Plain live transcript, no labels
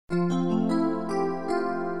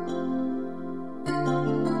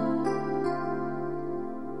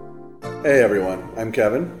Hey everyone, I'm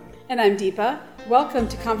Kevin. And I'm Deepa. Welcome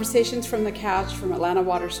to Conversations from the Couch from Atlanta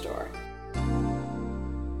Water Store.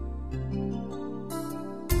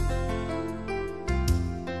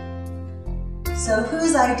 So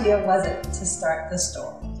whose idea was it to start the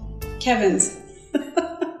store? Kevin's.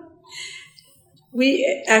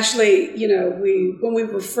 We actually, when we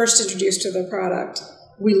were first introduced to the product,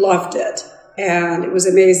 we loved it. And it was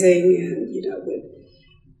amazing. And, we'd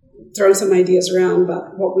thrown some ideas around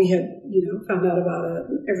about what we had, found out about it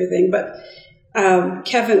and everything. But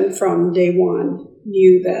Kevin, from day one,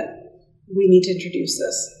 knew that we need to introduce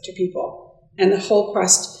this to people. And the whole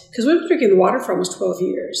quest, because we've been drinking the water for almost 12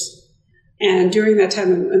 years. And during that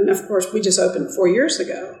time, and of course, we just opened 4 years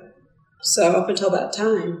ago. So up until that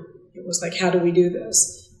time, it was like, how do we do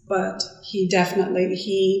this? But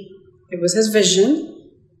it was his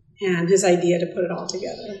vision and his idea to put it all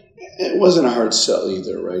together. It wasn't a hard sell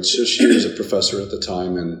either, right? So she was a professor at the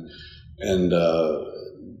time, and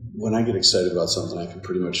when I get excited about something, I can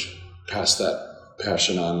pretty much pass that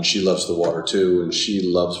passion on. She loves the water too, and she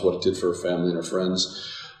loves what it did for her family and her friends.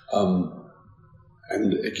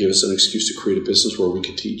 And it gave us an excuse to create a business where we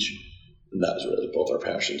could teach. And that was really both our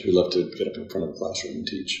passions. We love to get up in front of a classroom and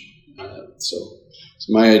teach. So it's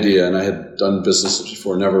my idea, and I had done businesses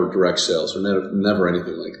before, never direct sales or never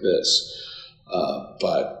anything like this.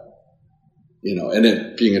 But and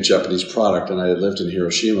it being a Japanese product, and I had lived in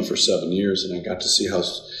Hiroshima for 7 years, and I got to see how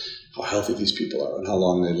healthy these people are and how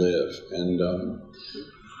long they live. And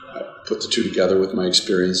I put the two together with my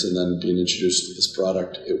experience, and then being introduced to this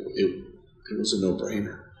product, it was a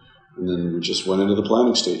no-brainer. And then we just went into the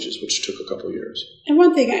planning stages, which took a couple of years. And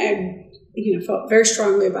one thing I felt very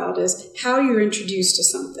strongly about is how you're introduced to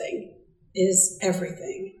something is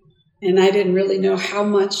everything. And I didn't really know how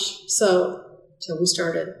much so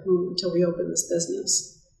until we opened this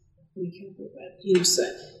business.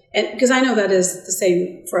 And because I know that is the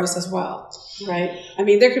same for us as well, right? I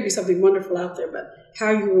mean, there could be something wonderful out there, but how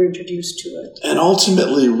you were introduced to it. And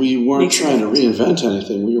ultimately, we weren't trying to reinvent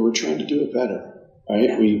anything. We were trying to do it better, right?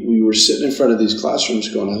 Yeah. We were sitting in front of these classrooms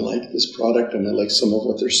going, I like this product, and I like some of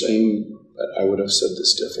what they're saying, but I would have said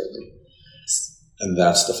this differently. And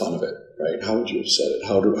that's the fun of it, right? How would you have said it?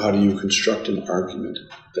 How do you construct an argument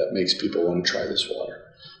that makes people want to try this water?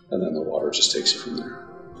 And then the water just takes it from there.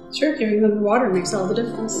 Sure, giving them the water makes all the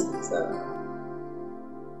difference. So.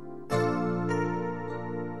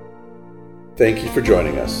 Thank you for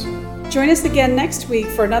joining us. Join us again next week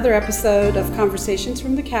for another episode of Conversations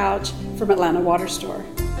from the Couch from Atlanta Water Store.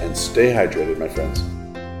 And stay hydrated, my friends.